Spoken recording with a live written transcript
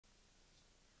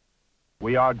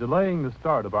We are delaying the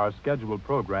start of our scheduled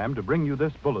program to bring you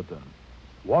this bulletin.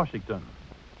 Washington.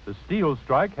 The steel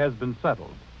strike has been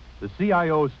settled. The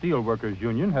CIO Steelworkers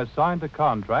Union has signed a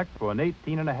contract for an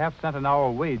 18.5 cent an hour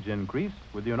wage increase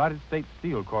with the United States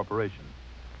Steel Corporation.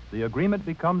 The agreement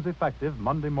becomes effective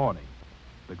Monday morning.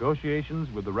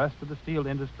 Negotiations with the rest of the steel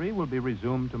industry will be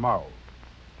resumed tomorrow.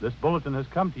 This bulletin has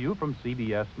come to you from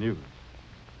CBS News.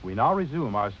 We now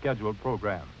resume our scheduled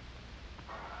program.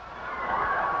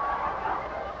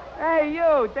 Hey,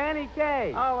 you, Danny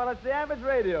Kaye. Oh, well, it's the average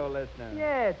radio listener.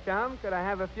 Yes, chum. Could I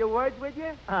have a few words with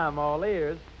you? I'm all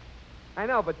ears. I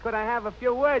know, but could I have a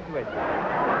few words with you?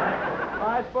 Well,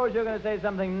 I suppose you're going to say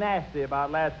something nasty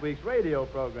about last week's radio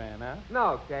program, huh?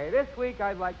 No, Kay. This week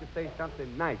I'd like to say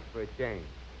something nice for a change.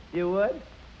 You would?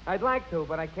 I'd like to,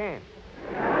 but I can't.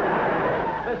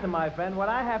 Listen, my friend, what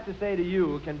I have to say to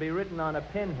you can be written on a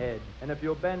pinhead, and if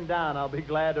you'll bend down, I'll be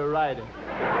glad to write it.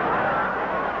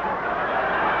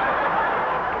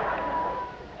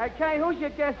 Hey, Kay, who's your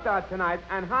guest star tonight,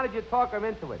 and how did you talk her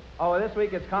into it? Oh, this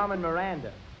week it's Carmen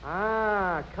Miranda.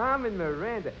 Ah, Carmen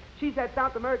Miranda. She's that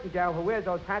South American gal who wears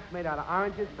those hats made out of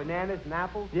oranges, bananas, and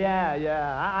apples.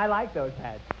 Yeah. I like those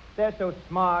hats. They're so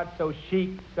smart, so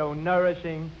chic, so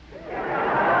nourishing.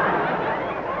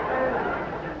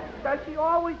 Does she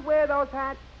always wear those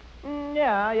hats?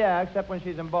 Yeah, except when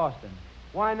she's in Boston.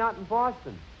 Why not in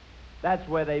Boston? That's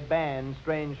where they ban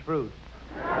strange fruit.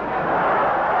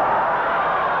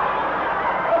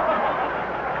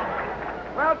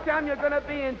 Well, chum, you're going to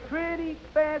be in pretty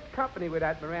fast company with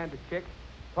that Miranda chick.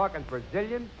 Talking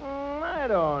Brazilian. I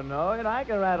don't know. I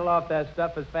can rattle off that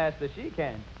stuff as fast as she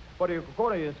can. Nothing.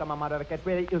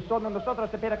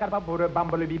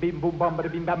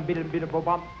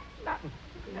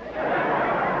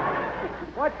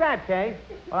 What's that, Kay?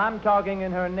 Well, I'm talking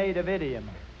in her native idiom.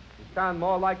 You sound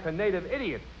more like her native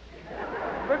idiot.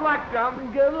 Good luck,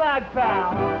 chum. Good luck,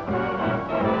 pal.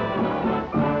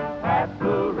 That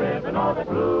blue ribbon, oh, the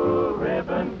blue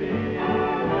ribbon beer.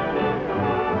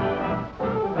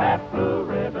 That blue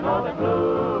ribbon, oh, the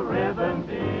blue ribbon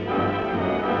beer.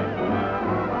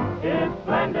 It's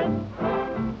splendid,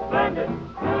 splendid.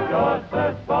 Your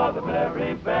search for the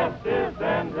very best is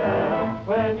endless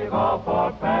when you call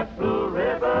for Pat's Blue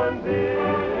Ribbon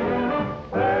beer.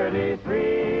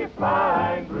 33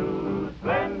 flying brews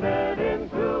blended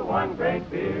into one great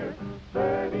beer.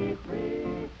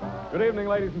 33 flying... Good evening,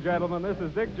 ladies and gentlemen. This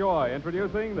is Dick Joy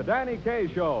introducing the Danny Kaye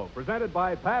Show, presented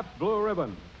by Pabst Blue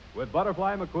Ribbon, with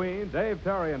Butterfly McQueen, Dave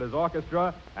Terry and his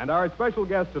orchestra, and our special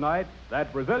guest tonight,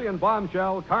 that Brazilian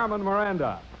bombshell, Carmen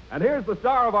Miranda. And here's the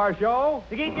star of our show,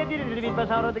 Danny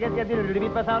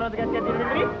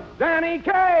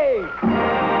Kaye.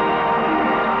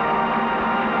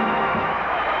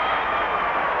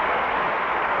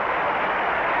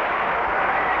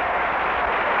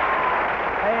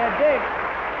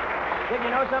 Dick, you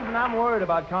know something? I'm worried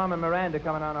about Carmen Miranda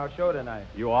coming on our show tonight.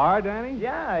 You are, Danny?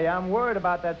 Yeah, I'm worried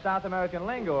about that South American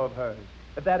lingo of hers.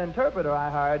 If that interpreter I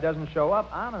hired doesn't show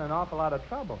up, I'm in an awful lot of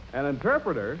trouble. An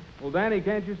interpreter? Well, Danny,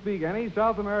 can't you speak any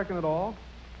South American at all?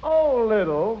 Oh,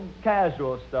 little.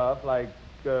 Casual stuff like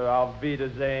Auf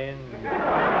Wiedersehen,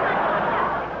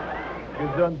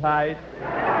 Gesundheit,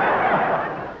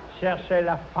 Cherchez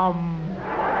la femme.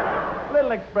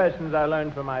 Little expressions I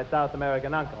learned from my South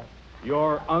American uncle.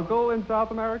 Your uncle in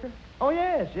South America? Oh,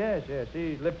 yes.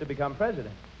 He lived to become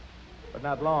president, but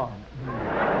not long.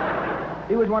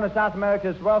 He was one of South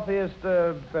America's wealthiest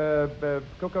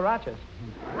cucarachas.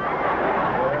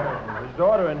 His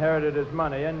daughter inherited his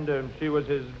money, and she was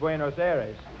his Buenos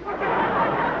Aires.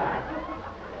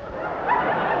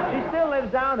 She still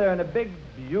lives down there in a big,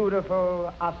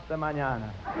 beautiful Hasta Mañana.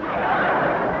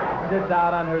 Sits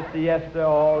out on her siesta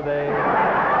all day,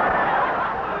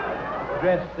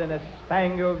 dressed in a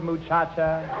spangled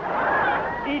muchacha,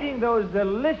 eating those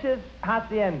delicious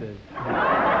haciendas.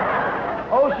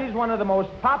 Oh, she's one of the most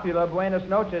popular Buenos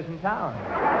Noches in town.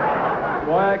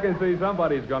 Boy, I can see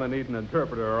somebody's going to need an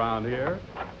interpreter around here.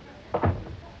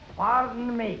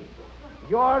 Pardon me.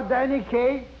 You're Danny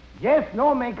Kaye? Yes,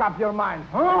 no, make up your mind,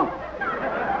 huh?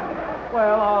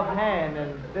 Well, offhand,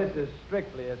 and this is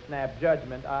strictly a snap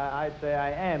judgment, I'd say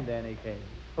I am Danny Kaye.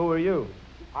 Who are you?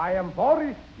 I am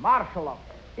Boris Marshall,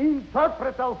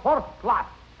 interpreter first class.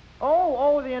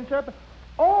 Oh, the interpreter.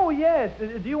 Oh, yes.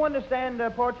 Do you understand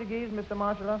Portuguese, Mr.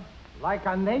 Marshall? Like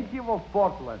a native of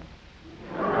Portland.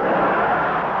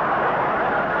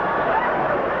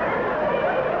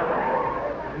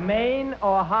 Maine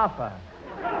or Hoffa?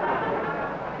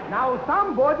 Now,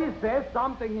 somebody says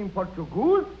something in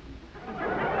Portuguese.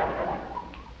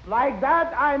 Like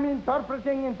that, I'm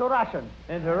interpreting into Russian.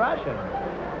 Into Russian?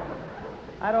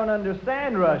 I don't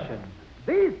understand Russian.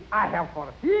 This I have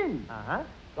foreseen. Uh-huh.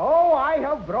 So I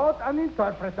have brought an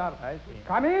interpreter. I see.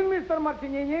 Come in, Mr.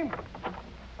 Martinini.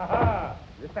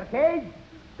 Mr. Cage,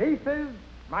 this is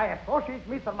my associate,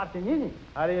 Mr. Martinini.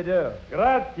 How do you do?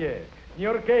 Grazie.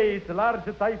 Signor Kaye, it's a large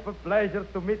type of pleasure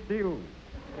to meet you.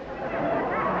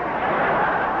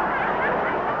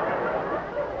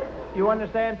 You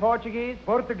understand Portuguese?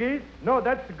 Portuguese? No,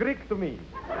 that's Greek to me.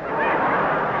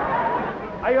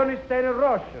 I understand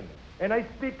Russian, and I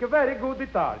speak very good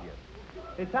Italian.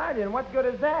 Italian? What good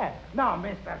is that? Now,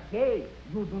 Mr. Cage,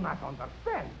 you do not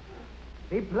understand.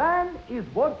 The plan is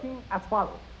working as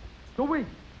follows. To which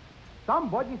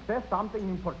somebody says something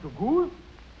in Portuguese,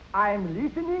 I am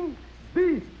listening.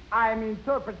 This I am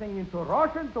interpreting into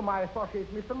Russian to my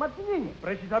associate, Mr. Martinini.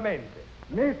 Precisamente.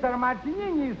 Mr.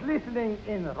 Martinini is listening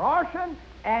in Russian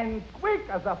and quick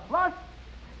as a flash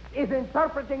is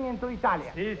interpreting into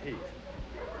Italian. Si, si.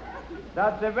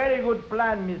 That's a very good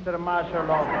plan, Mr.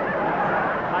 Marshaloff.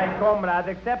 My comrade,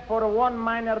 except for one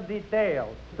minor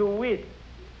detail, to wit,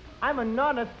 I'm a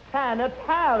non-Italian.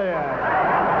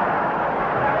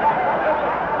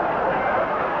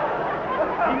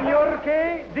 Signor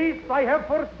Kaye, this I have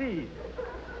foreseen.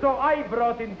 So I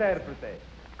brought interpreter.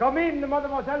 Come in,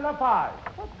 Mademoiselle Lafarge.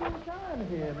 What's going on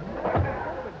here?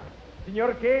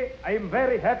 Signor Kaye, I am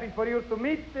very happy for you to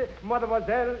meet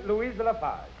Mademoiselle Louise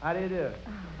Lafarge. How do you do?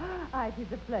 It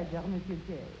is a pleasure, Monsieur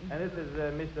Kaye. And this is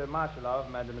Mr. Marshaloff,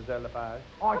 Mademoiselle Lafarge.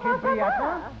 Очень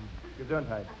приятно.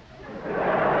 Gesundheit.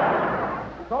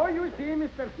 So you see,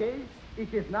 Mr. Cage,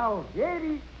 it is now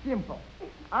very simple.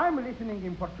 I'm listening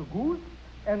in Portuguese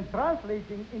and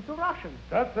translating into Russian.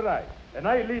 That's right. And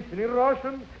I listen in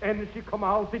Russian, and she come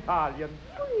out Italian.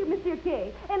 Oui, Monsieur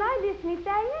Kaye. And I listen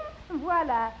Italian.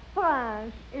 Voilà,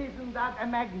 French. Isn't that a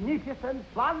magnificent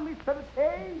plan, Mr.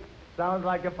 Cage? Sounds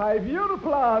like a 5-year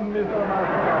plan, Mr.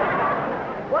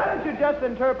 Marshaloff. Why don't you just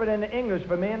interpret in English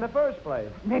for me in the first place?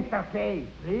 Mr. Cage,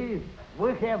 please.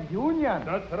 We have union.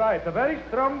 That's right. A very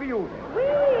strong union. Oui,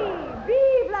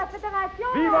 vive la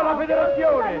fédération. Viva la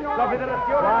federazione! La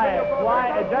federazione!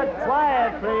 Quiet, just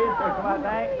quiet, please.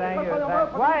 Thank you.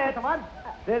 Quiet.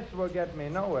 This will get me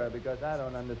nowhere because I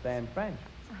don't understand French.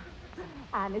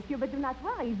 Monsieur, but do not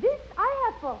worry. This I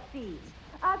have foreseen.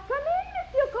 Come in,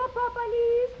 Monsieur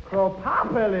Kropopolis.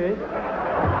 Kropopolis?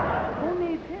 Who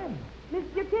needs him?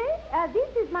 Monsieur Kaye,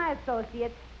 this is my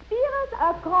associate, Spiros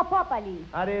Kropopolis.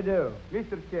 How do you do?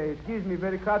 Mr. Kaye, it gives me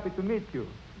very happy to meet you.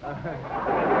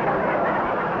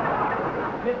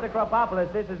 Mr. Kropopolis,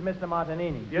 this is Mr.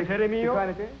 Martinini. Piacere mio.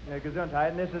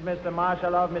 Gesundheit. And this is Mr.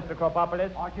 Marshaloff, Mr.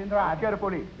 Kropopolis.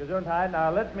 Carefully. Gesundheit.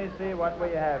 Now, let me see what we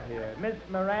have here. Miss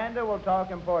Miranda will talk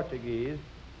in Portuguese.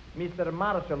 Mr.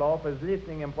 Marshaloff is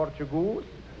listening in Portuguese,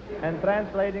 and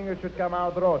translating it should come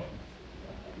out Russian.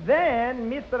 Then,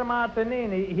 Mr.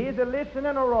 Martinini, he's a listening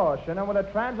in Russian, and with a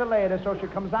translator, so she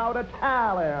comes out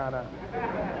Italian.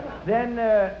 Then,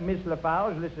 Miss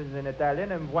Lafarge listens in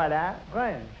Italian, and voila,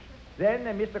 French. Then,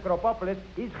 Mr. Kropopolis,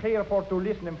 he's here for to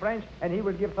listen in French, and he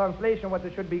will give translation what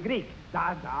it should be Greek.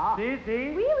 Da. Si,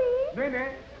 si. Oui, oui.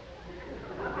 Bene.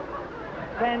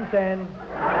 Ten.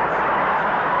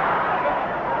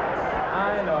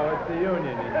 I know, it's the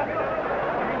union.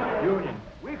 Union.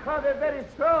 We have a very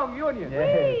strong union. Yes.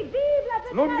 Oui, vive la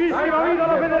fédération. Lunghissima vita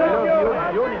la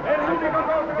federazione! Union. È l'unica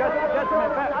cosa Just a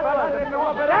minute, fellas.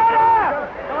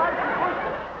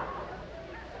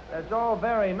 That's all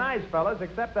very nice, fellas,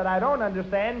 except that I don't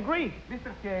understand Greek.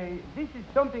 Mr. Kaye, this is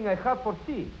something I have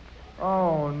foreseen.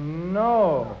 Oh,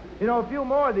 no. You know, a few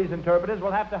more of these interpreters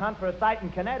will have to hunt for a site in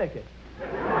Connecticut.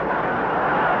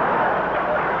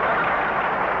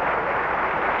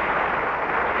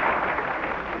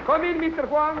 Come in, Mr.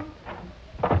 Huang.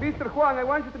 Mr. Huang, I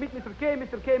want you to meet Mr. Kaye,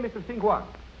 Mr. Kaye, Mr. Sing Huang.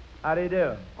 How do you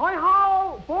do? Hoi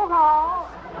hao, bo hao.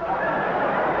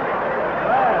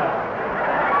 Well,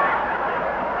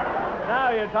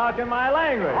 now you're talking my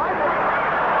language.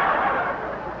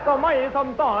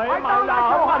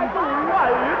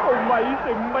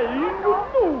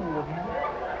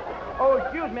 Oh,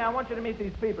 excuse me, I want you to meet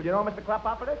these people. You know Mr.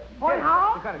 Kropopolis? Hoi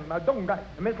hao.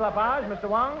 Miss Lafarge, Mr.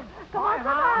 Wang. Comment ça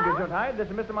va? Gesundheit. This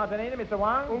is Mr. Martinini, Mr.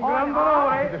 Wang. gran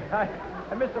dolore.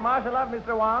 And Mr. Marshaloff,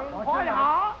 Mr. Wang. Hoi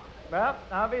hao. Well,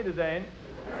 auf Wiedersehen.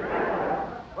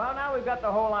 Well, now we've got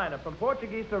the whole lineup, from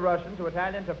Portuguese to Russian, to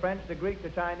Italian, to French, to Greek, to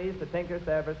Chinese, to Tinker,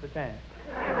 Service, to Chance.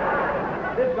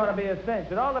 This is going to be a cinch.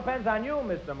 It all depends on you,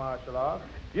 Mr. Marshaloff.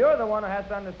 You're the one who has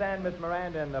to understand Miss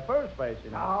Miranda in the first place,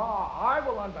 you know. I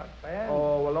will understand.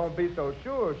 Oh, well, don't be so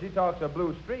sure. She talks a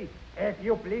blue streak. If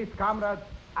you please, comrades,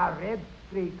 a red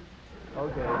streak.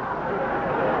 Okay. Okay.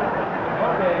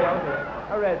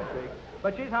 A red streak.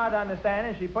 But she's hard to understand,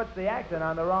 and she puts the accent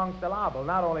on the wrong syllable,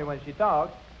 not only when she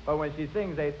talks, but when she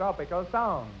sings a tropical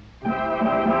song.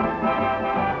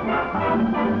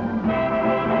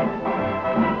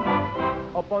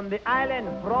 Upon the island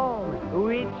from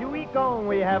which we come,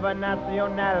 we have a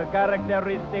national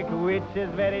characteristic which is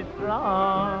very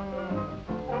strong.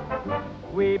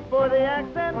 We put the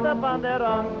accent upon the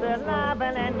wrong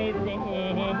syllable and we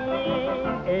sing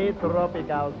a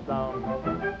tropical song.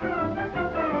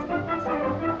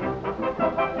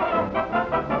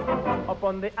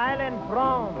 Upon the island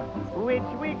from which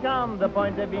we come, the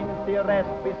point of interest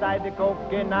beside the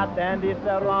coconut and the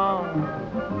sarong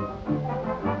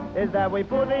is that we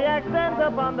put the accent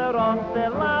upon the wrong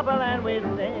syllable and we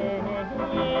sing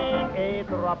a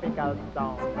tropical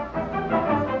song.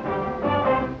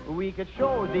 We could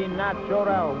show the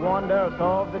natural wonders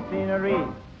of the scenery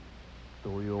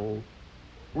to you.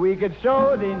 We could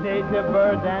show the native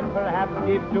birds and perhaps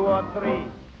give 2 or 3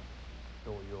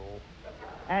 to you.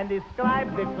 And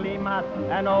describe the climate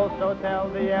and also tell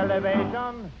the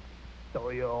elevation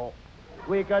to you.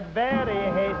 We could very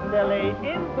hastily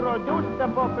introduce the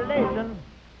population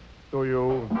to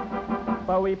you.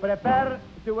 But we prefer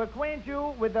to acquaint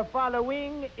you with the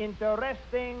following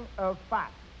interesting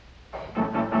facts.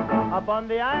 Upon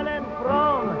the island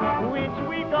from which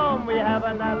we come, we have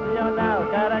a national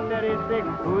characteristic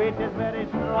which is very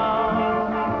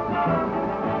strong.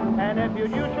 And if you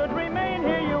should remain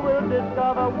here, you will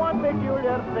discover one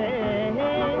peculiar thing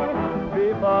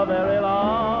before very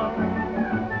long.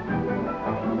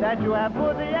 That you have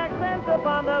put the accent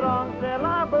upon the wrong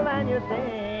syllable and you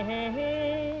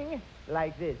sing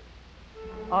like this.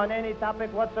 On any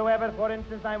topic whatsoever, for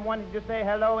instance, I'm wanting to say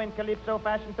hello in Calypso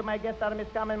fashion to my guest, our Miss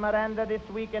Carmen Miranda, this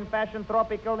week in fashion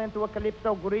tropical into a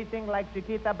Calypso greeting like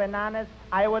Chiquita Bananas.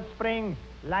 I would spring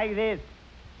like this.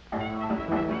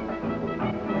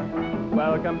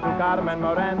 Welcome to Carmen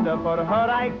Miranda, for her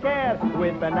I care,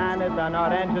 with bananas and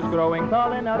oranges growing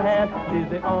tall in her hair. She's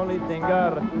the only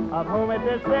singer of whom it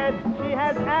is said she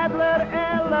has Adler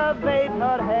elevate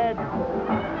her head.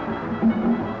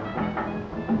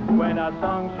 When a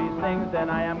song she sings, then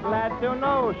I am glad to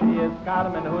know she is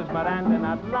Carmen, who's Miranda,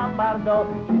 not Lombardo.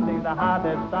 She sings the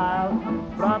hottest style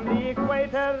from the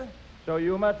equator, so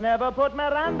you must never put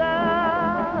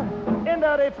Miranda in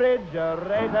the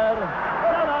refrigerator.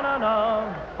 No, no, no,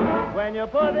 no. When you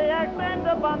put the accent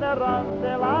upon the wrong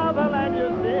syllable and you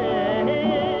sing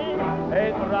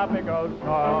a tropical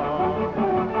song,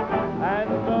 and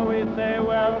so we say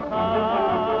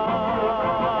welcome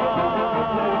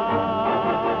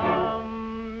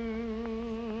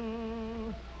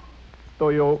to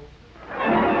you.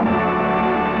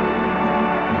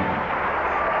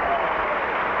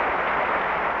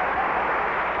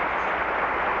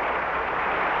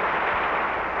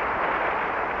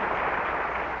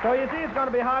 So you see, it's going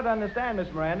to be hard to understand,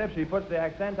 Miss Miranda, if she puts the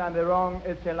accent on the wrong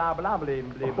syllable.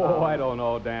 Oh, I don't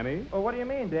know, Danny. Well, what do you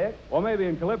mean, Dick? Well, maybe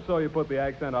in Calypso you put the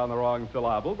accent on the wrong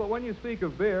syllable, but when you speak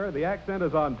of beer, the accent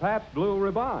is on Pabst Blue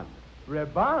Ribbon.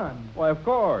 Ribbon? Why, of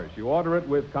course. You order it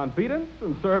with confidence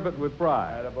and serve it with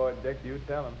pride. Attaboy, Dick, you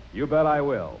tell him. You bet I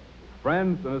will.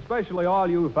 Friends, and especially all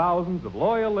you thousands of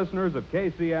loyal listeners of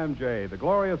KCMJ, the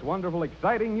glorious, wonderful,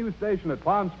 exciting new station at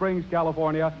Palm Springs,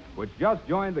 California, which just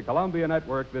joined the Columbia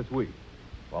Network this week.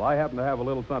 Well, I happen to have a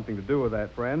little something to do with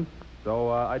that, friends, so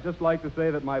I'd just like to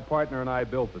say that my partner and I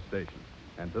built the station.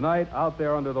 And tonight, out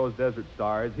there under those desert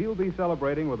stars, he'll be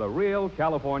celebrating with a real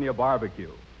California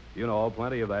barbecue. You know,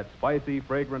 plenty of that spicy,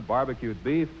 fragrant barbecued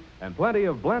beef and plenty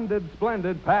of blended,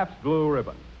 splendid Pabst Blue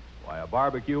Ribbon. Why, a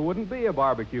barbecue wouldn't be a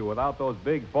barbecue without those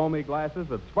big foamy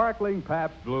glasses of sparkling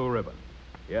Pabst Blue Ribbon.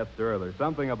 Yes, sir, there's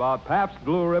something about Pabst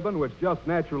Blue Ribbon which just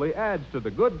naturally adds to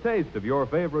the good taste of your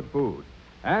favorite food.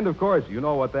 And, of course, you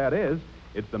know what that is.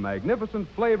 It's the magnificent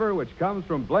flavor which comes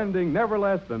from blending never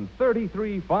less than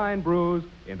 33 fine brews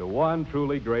into one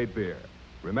truly great beer.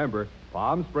 Remember,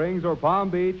 Palm Springs or Palm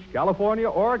Beach, California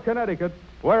or Connecticut,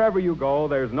 wherever you go,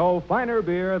 there's no finer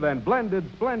beer than blended,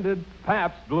 splendid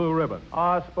Pabst Blue Ribbon.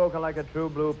 Oh, spoken like a true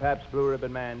blue Pabst Blue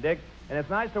Ribbon man, Dick. And it's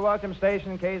nice to welcome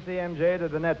station KCMJ to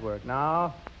the network.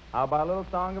 Now, how about a little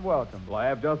song of welcome? Well, I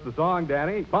have just the song,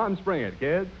 Danny. Palm Spring it,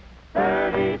 kids.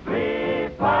 33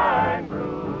 fine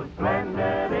brews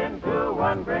blended into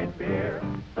one great beer.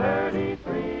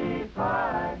 33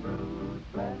 fine brews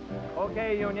blended.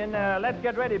 Okay, Union, let's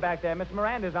get ready back there. Miss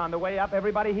Miranda's on the way up.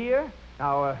 Everybody here?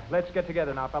 Now, let's get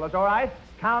together now, fellas. All right?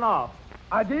 Count off.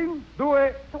 Un, deux,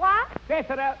 Trois.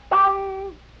 quatre,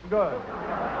 bang! Good.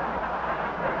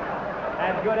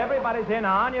 That's good. Everybody's in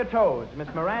on your toes.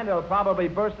 Miss Miranda will probably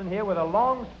burst in here with a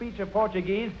long speech of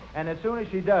Portuguese, and as soon as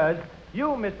she does, You,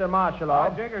 Mr.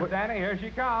 Marshalloff. Jiggers, Danny, here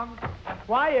she comes.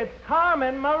 Why, it's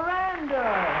Carmen Miranda.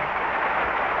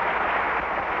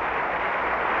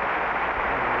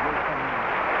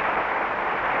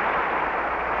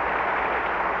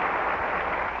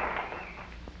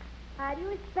 Are you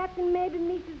expecting maybe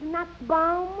Mrs.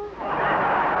 Nussbaum?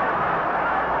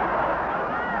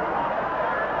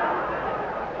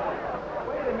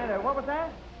 Wait a minute, what was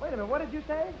that? Wait a minute, what did you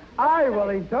say? I will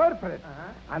interpret. Uh-huh.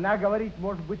 Она говорит,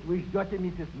 может быть, вы ждете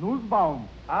миссис Nussbaum.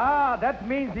 Ah, that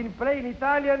means in plain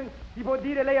Italian, si può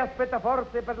dire lei aspetta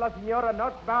forse per la signora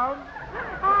Nussbaum?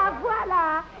 Ah,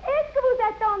 voilà. Est-ce que vous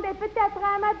attendez peut-être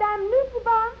à Madame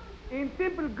Nussbaum? In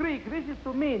simple Greek, this is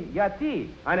to mean, Yati,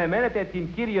 anemenete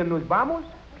tin Kyrian Nussbamus?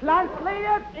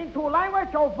 Translated into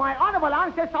language of my honorable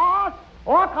ancestors.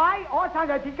 Okay,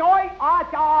 Joy,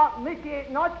 Mickey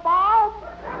Nussbaum.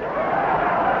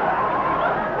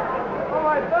 Oh,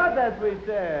 I thought that's what he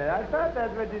said. I thought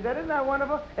that's what he said. Isn't that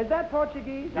wonderful? Is that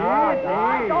Portuguese? Yes,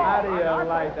 How do you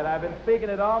like that? I've been speaking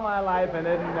it all my life and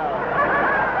didn't know.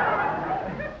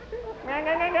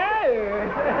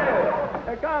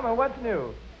 Carmen, what's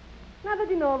new? Nada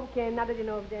de novo, Ken. Nada de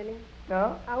novo, Danny.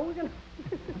 No? A única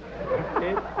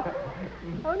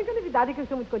novidade é que eu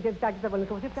estou muito contente de estar aqui trabalhando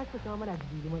com você, porque acho que você é uma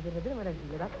maravilha, uma verdadeira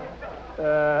maravilha, tá?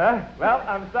 Well,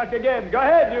 I'm stuck again. Go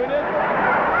ahead, Eunice.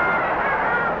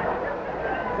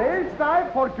 This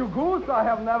type Portuguese I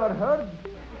have never heard.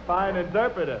 Fine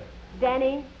interpreter.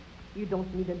 Danny, you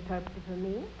don't need an interpreter for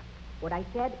me. What I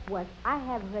said was, I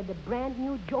have read a brand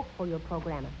new joke for your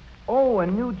programmer. Oh, a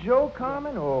new joke,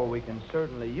 Carmen? Oh, we can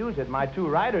certainly use it. My two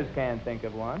writers can't think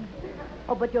of one.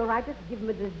 Oh, but your writers give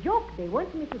me this joke. They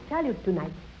want me to tell you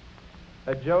tonight.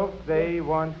 A joke they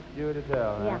want you to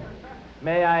tell, huh? Yeah.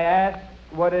 May I ask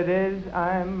what it is?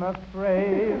 I'm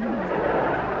afraid.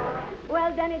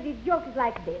 Well, Danny, the joke is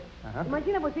like this. Uh-huh.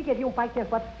 Imagina você que havia um pai que tinha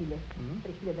 4 filhas.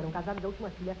 3 filhas eram casadas, a última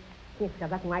filha tinha que se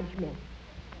casar com um Irishman.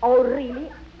 Oh, really?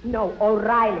 No,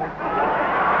 O'Reilly.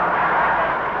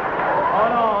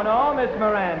 Oh, no, Miss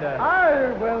Miranda.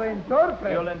 I will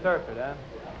interpret. You'll interpret, huh?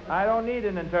 I don't need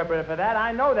an interpreter for that.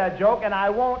 I know that joke, and I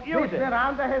won't use Miss it.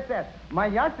 Miranda has said,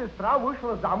 моя сестра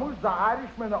вышла замуж за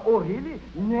Irishmana O'Reilly.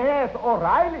 Нет,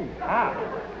 O'Reilly. Ah,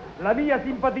 la mia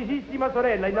simpaticissima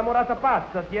sorella, innamorata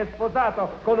pazza, si è sposato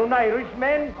con un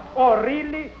Irishman.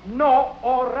 O'Reilly, no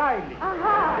O'Reilly. Ah,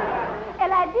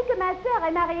 elle a dit que ma sœur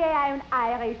est mariée à un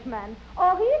Irishman.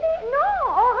 O'Reilly?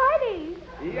 Non, O'Reilly.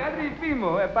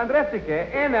 Iarrissimo,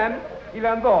 pandrestiche, enem,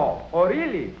 ilandò,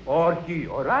 O'Reilly, orchi,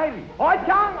 O'Reilly. Oh,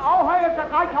 Chang, oh, hey,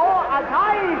 oh,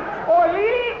 Atai,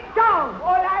 O'Reilly, Chang,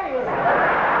 O'Reilly.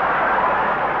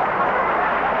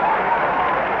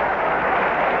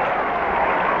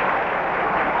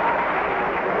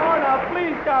 Oh, now,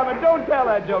 please, Carmen, don't tell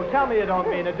that joke. Tell me you don't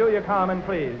mean it, do you, Carmen,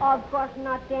 please? Of course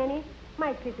not, Danny.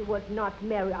 My sister was not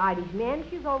married Irishman.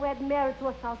 She's already married to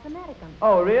a South American.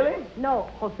 Oh, really? No,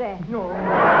 Jose. No.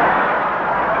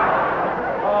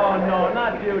 Oh, no,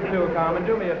 not you too, Carmen.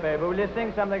 Do me a favor. Will you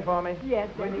sing something for me? Yes,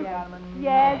 Will Danny. you, Carmen?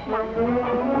 Yes,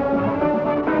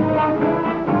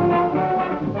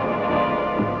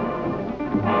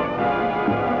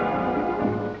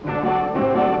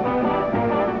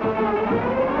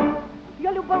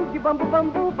 bambu,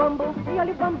 bambu, bambu, e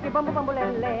olha o bambu, bambu, bambu,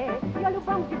 lelé. E olha o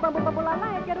bambu, bambu,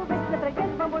 lalá, eu quero ver se três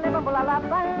vezes bambu, bambu, lalá,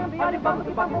 bambu. E olha o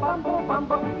bambu, bambu, bambu,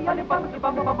 bambu, e olha o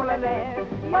bambu, bambu, lelé.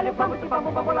 E olha o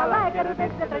bambu, bambu, lalá, eu quero ver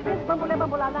se três vezes bambu,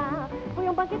 bambu, lalá. Foi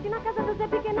banquete na casa do Zé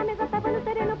Pequena, a mesa estava no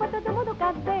sereno pra todo mundo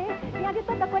café. Tinha de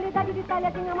toda qualidade de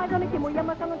Itália, tinha mais homem que mulher,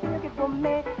 mas eu não tinha o que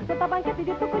comer. Tanta banquete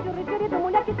de tuco, de referido,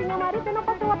 mulher que tinha marido e não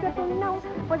passou aperto não.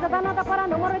 Coisa danada para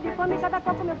não morrer de fome, cada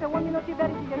qual comeu seu homem, não tiver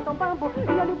indigestão, bambu.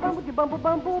 E olha o bambu de bambu,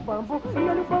 bambu, bambu. E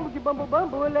olha o bambu de bambu,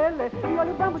 bambu, lele. E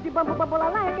olha o bambu de bambu, bambu,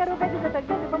 lalá. Eu quero ver dizer três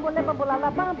vezes bambu, lê, bambu,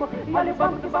 lalá, bambu. E olha o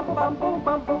bambu de bambu, bambu,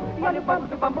 bambu. E olha o bambu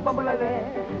de bambu, bambu, lele.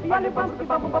 E olha o bambu de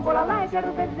bambu, bambu, lalá. Eu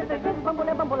quero ver dizer três vezes bambu,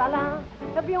 lê, bambu, lalá.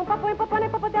 Eu vi um papo em papo, nem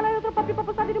papo dela, e outro papo em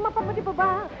papo, sabe de uma papo de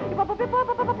bubá. E papo, papo,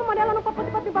 papo, papo, manela, no papo de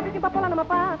papo, papo, de papo lá no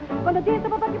mapá. Quando eu disse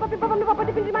papo, de papo, papo, me papo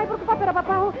de fim de maio, porque papo era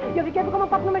papão. E eu fiquei como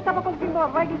papo não me estava conseguindo,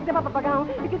 vai que se papagão.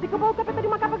 E que se culpou o capeta de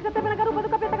uma capa que já teve na garupa do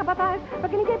capeta capataz. Pra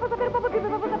que ninguém possa ver o papo,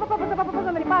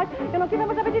 eu não tive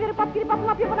mais a pedir o papo, que papo,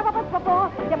 na pipa, na papo,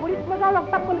 papo. E é por isso que eu já logo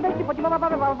papo quando vem tipo de babá,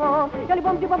 babá. E olha o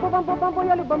bambu de bambu, bambu, bambu, e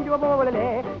olha o bambu de bambu,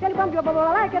 lelé. E olha o bambu de bambu,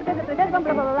 lá, quero ver três vezes bambu,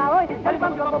 bambu, lá, oi. E olha o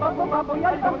bambu de bambu, bambu, bambu, e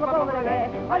olha o bambu de bambu, lelé.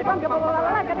 Olha o bambu de bambu,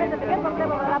 lá, quero ver três vezes bambu,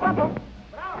 bambu, lá, bambu.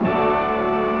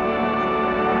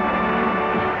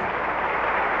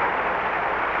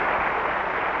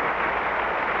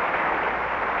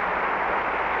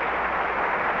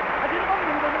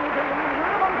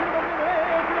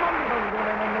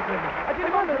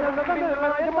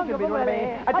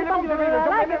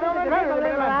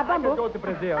 bumble. Go to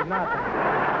Brazil, nothing.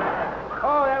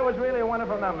 Oh, that was really a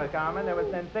wonderful number, Carmen. That was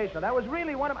sensational. That was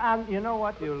really wonderful. And you know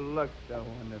what? You look so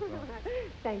wonderful.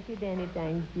 Thank you, Danny.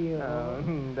 Thank you.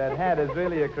 That hat is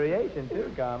really a creation,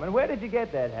 too, Carmen. Where did you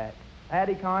get that hat?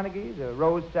 Hattie Carnegie's, a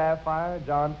Rose Sapphire,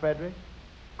 John Frederick?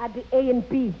 At the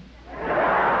A&P.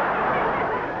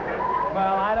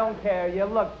 Well, I don't care. You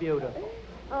look beautiful.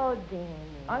 Oh, Danny.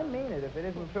 I mean it. If it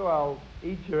isn't true, I'll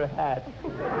eat your hat.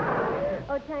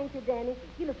 Oh, thank you, Danny.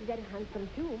 You look very handsome,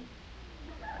 too.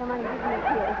 Come on, give me a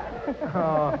kiss.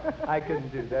 Oh, I couldn't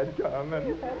do that,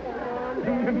 Carmen.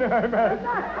 Come on,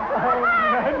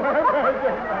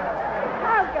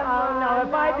 Oh, no,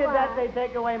 if I did that, they'd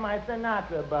take away my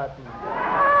Sinatra button.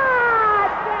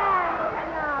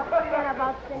 Danny, no, forget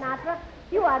about Sinatra.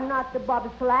 You are not the Bobby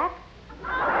Slack.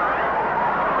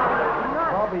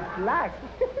 Bobby Slack?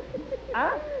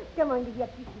 Huh? Come on, give me a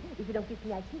kiss. If you don't kiss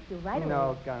me, I kiss you right away.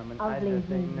 No, Carmen. I'll I blame just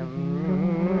think...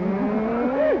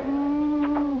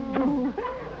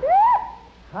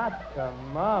 Hot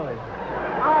tamales.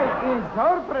 I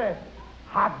interpret.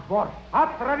 Hot borscht,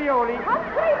 hot ravioli, Hot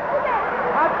crisp,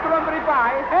 hot strawberry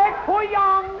pie, egg foo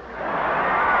young.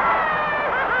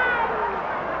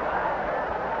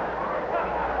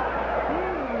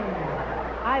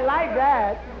 I like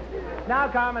that. Now,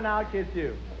 Carmen, I'll kiss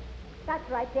you. That's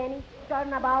right, Danny.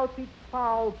 Turnabout, it's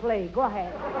foul play. Go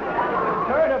ahead.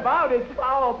 Turnabout is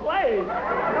foul play.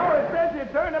 No, it says your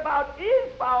turnabout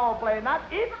is foul play, not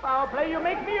it's foul play. You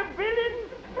make me a villain.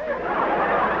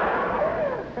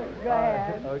 Go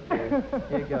ahead. Okay,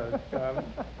 here goes, Carmen.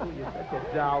 Ooh, you're such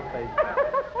a doll face.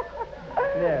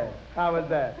 There, how was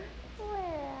that?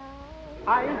 Well...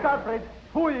 I interpret.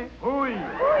 Fui. Hooey.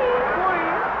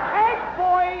 Egg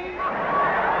boy.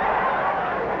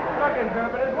 Look,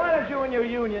 interpreters, why don't you and your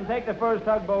union take the first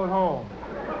tugboat home?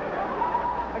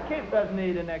 A kiss doesn't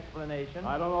need an explanation.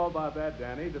 I don't know about that,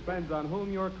 Danny. Depends on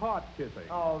whom you're caught kissing.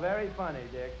 Oh, very funny,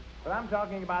 Dick. But I'm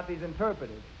talking about these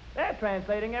interpreters. They're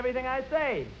translating everything I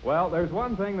say. Well, there's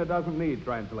one thing that doesn't need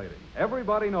translating.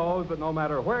 Everybody knows that no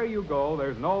matter where you go,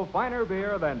 there's no finer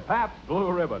beer than Pabst Blue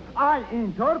Ribbon. I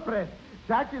interpret.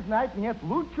 Всякий знает нет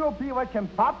лучшего пива, чем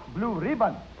Pabst Blue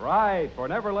Ribbon. Right, for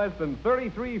never less than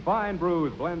 33 fine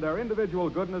brews blend their individual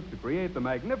goodness to create the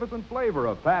magnificent flavor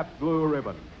of Pabst Blue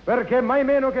Ribbon. Perché mai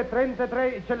meno che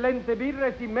 33 eccellenti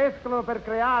birre si mescolano per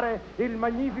creare il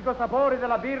magnifico sapore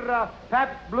della birra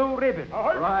Pabst Blue Ribbon.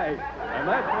 Right, and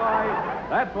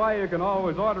that's why you can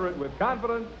always order it with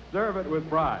confidence, serve it with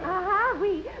pride. Ah,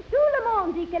 oui. Tout le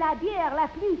monde dit que la bière la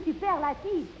plus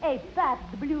superlative est Pabst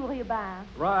Blue Ribbon.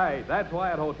 Right, that's why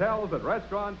at hotels, at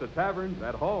restaurants, at taverns,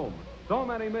 at home, so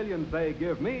many millions say,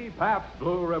 give me Pabst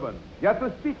Blue Ribbon. Я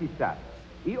тут спитися.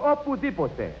 И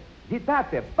опудипоте.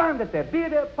 Диtate, bandete,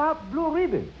 beer, Pabst Blue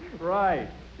Ribbon. Right.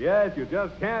 Yes, you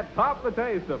just can't top the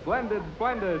taste of blended,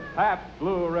 splendid Pabst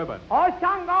Blue Ribbon. Oh,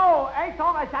 Shango, I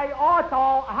saw I say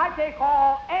auto, I take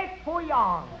all egg foo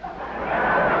young.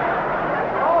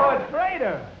 Oh, a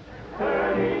traitor.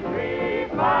 33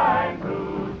 fine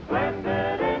brews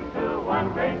blended into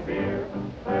one great beer.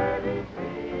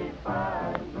 33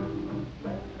 fine brews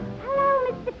blended.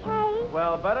 Hello, Mr. Kaye.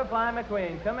 Well, Butterfly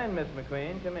McQueen. Come in, Miss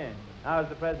McQueen. Come in. How's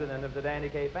the president of the Danny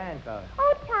Kaye fan club?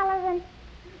 Oh, tolerant.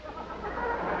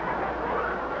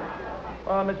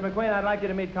 Well, Miss McQueen, I'd like you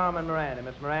to meet Carmen Miranda.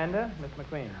 Miss Miranda, Miss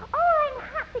McQueen. Oh, I'm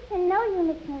happy to know you,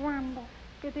 Miss Miranda.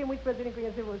 Eu tenho muito prazer em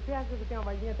conhecer você. Acho que você tem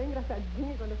uma vozinha tão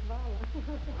engraçadinha quando fala.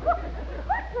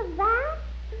 What was that?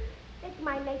 It's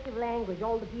my native language.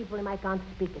 All the people in my country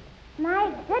speak it.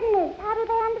 My goodness, how do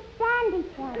they understand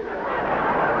each other?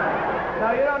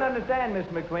 No, you don't understand, Miss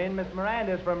McQueen. Miss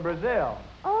Miranda's from Brazil.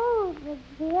 Oh,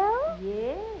 Brazil?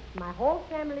 Yes, my whole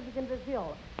family lives in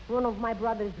Brazil. One of my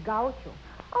brothers is Gaucho.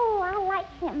 Oh, I like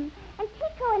him. And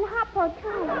Tico and Hoppo,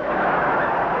 too.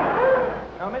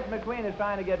 Now, Miss McQueen is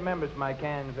trying to get members for my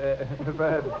cans.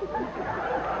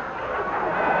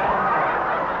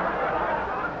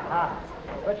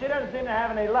 But she doesn't seem to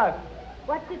have any luck.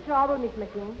 What's the trouble, Miss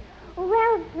McQueen?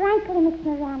 Well, frankly, Miss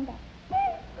Miranda,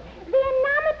 the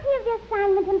enormity of the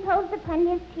assignment imposed upon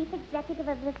you as chief executive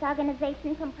of this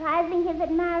organization comprising his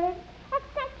admirers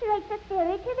accentuates the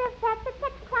theory to the effect that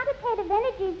such quantitative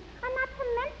energies are not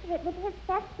commensurate with his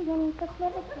thespian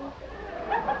proclivities.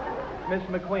 Miss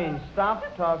McQueen, stop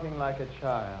talking like a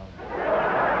child.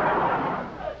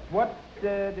 What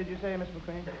did you say, Miss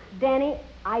McQueen? Danny,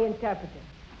 I interpreted.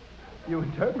 You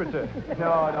interpreter?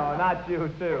 No, not you,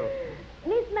 too.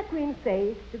 Miss McQueen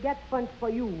says to get funds for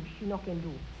you, she no can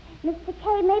do. Mr.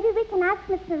 Kaye, maybe we can ask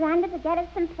Miss Miranda to get us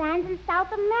some fans in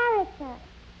South America.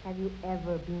 Have you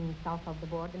ever been south of the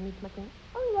border, Miss McQueen?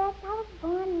 Oh, yes, I was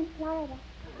born in Florida.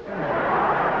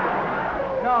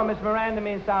 No, Miss Miranda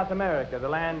means South America, the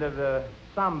land of the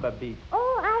samba beat.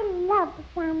 Oh, I love the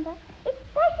samba,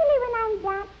 especially when I'm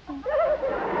dancing.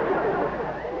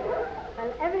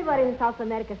 Well, everybody in South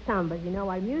America sambas. You know,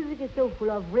 our music is so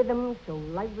full of rhythm, so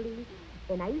lively.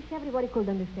 And I wish everybody could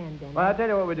understand them. Well, I'll tell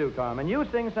you what we do, Carmen. You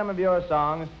sing some of your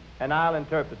songs, and I'll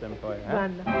interpret them for you, huh?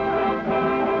 Wonderful.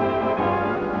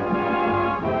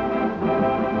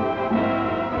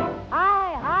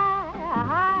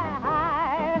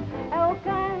 É o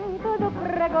canto do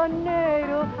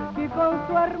pregoneiro que com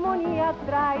sua harmonia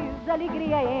traz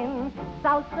alegria em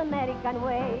South American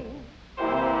way.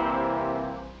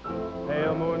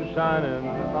 Pale moon shining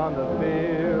on the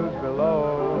fields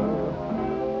below.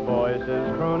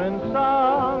 Voices crooning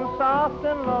songs soft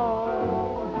and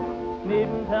low.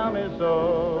 Needn't tell me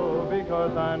so,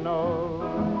 because I know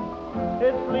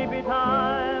it's sleepy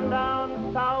time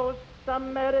down South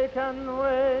American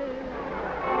way.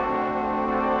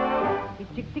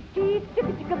 Chick, chick, chick, chick,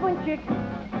 chick, a bun chick.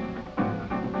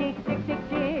 Chick, chick, chick,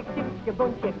 chick, chick, chick, a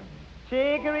bun chick.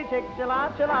 Chicory chick, chilla,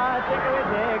 chilla, chicory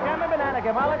chick. I'm a banana,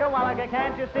 wallaka, wallaka,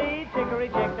 can't you see? Chicory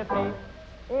chick, that's me.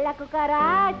 La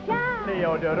cucaracha.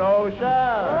 Teodorosa.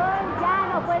 Oh, ya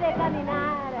no puede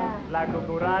caminar. La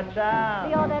cucaracha.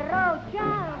 Teodorosa.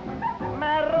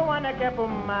 Marijuana que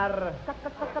fumar.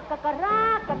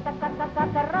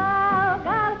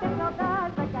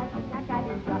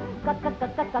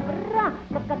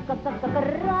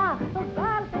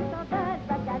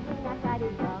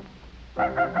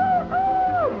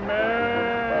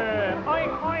 Man.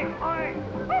 Oink, oink, oink.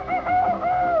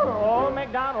 Old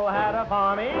MacDonald had a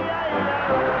farm.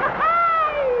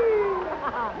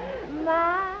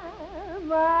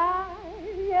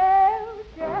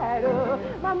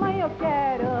 Mamãe, eu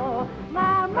quero.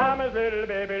 Mamãe. Mama's little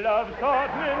baby loves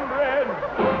shortening bread.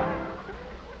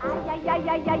 Ai, ai,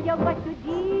 ai, ai, eu gosto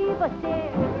de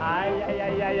você. Ai, ai,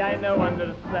 ai, ai, I don't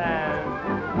understand.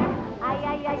 Ai,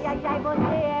 ai, ai, ai, ai,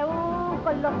 você é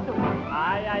colosso.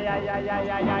 Ai, ai, ai, ai, ai,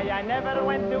 ai, ai, I never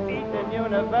went to Eton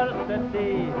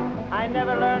University. I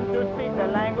never learned to speak the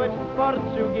language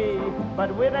Portuguese.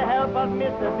 But with the help of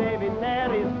Mr. David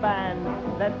Terry's band,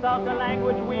 let's talk a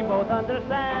language we both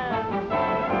understand.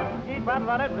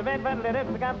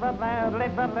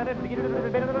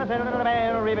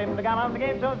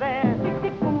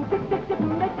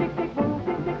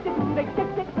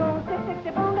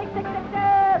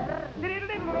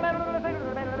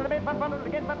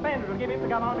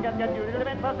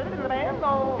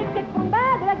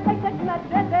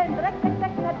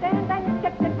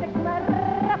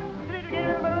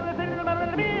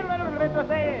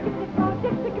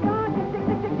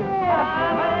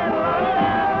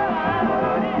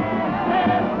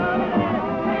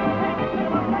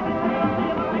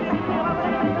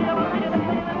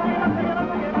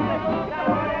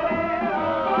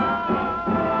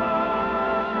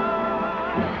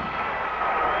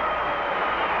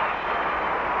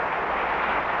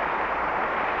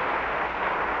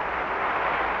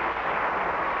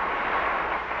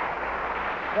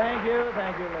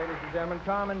 Thank you, ladies and gentlemen.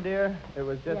 Carmen, dear, it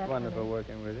was just wonderful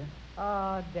working with you.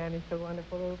 Oh, Danny's so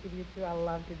wonderful to work with you, too. I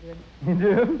love to do it. You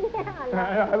do?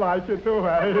 Yeah, I like you, too,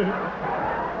 hey.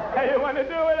 Hey, you want to do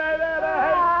it like that,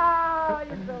 Oh,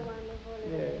 you're so wonderful.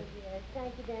 Yes. Yes.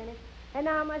 Thank you, Danny. And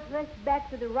now I must rush back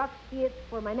to the Rock Theater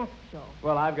for my next show.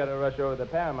 Well, I've got to rush over to the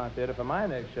Paramount Theater for my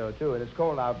next show, too. And it's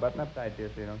cold out. Button up tight here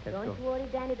so you don't catch cold. Don't worry,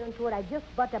 Danny, don't worry. I just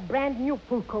bought a brand new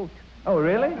full coat. Oh,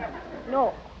 really?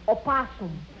 No,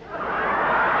 opossum. Oh,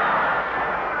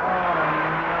 no.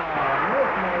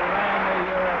 Miss Miranda,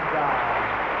 you're a doll.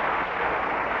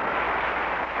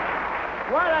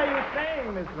 What are you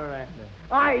saying, Miss Miranda?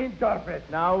 I interpret.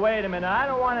 Now, wait a minute. I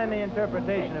don't want any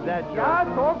interpretation of that joke. Я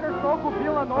только что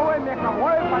купила новое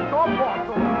меховое пальто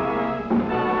Босу.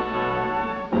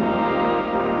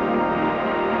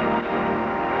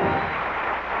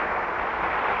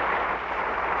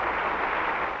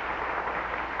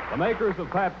 The makers of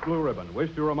Pabst Blue Ribbon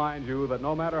wish to remind you that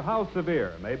no matter how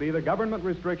severe may be the government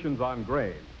restrictions on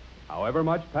grain, however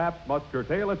much Pabst must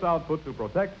curtail its output to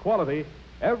protect quality,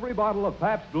 every bottle of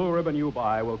Pabst Blue Ribbon you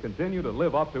buy will continue to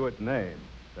live up to its name.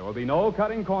 There will be no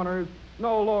cutting corners,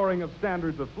 no lowering of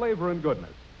standards of flavor and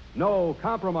goodness, no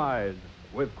compromise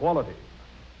with quality.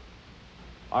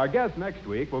 Our guests next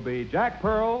week will be Jack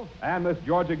Pearl and Miss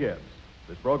Georgia Gibbs.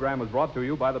 This program was brought to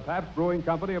you by the Pabst Brewing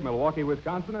Company of Milwaukee,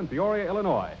 Wisconsin, and Peoria,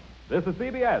 Illinois. This is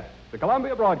CBS, the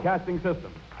Columbia Broadcasting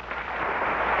System.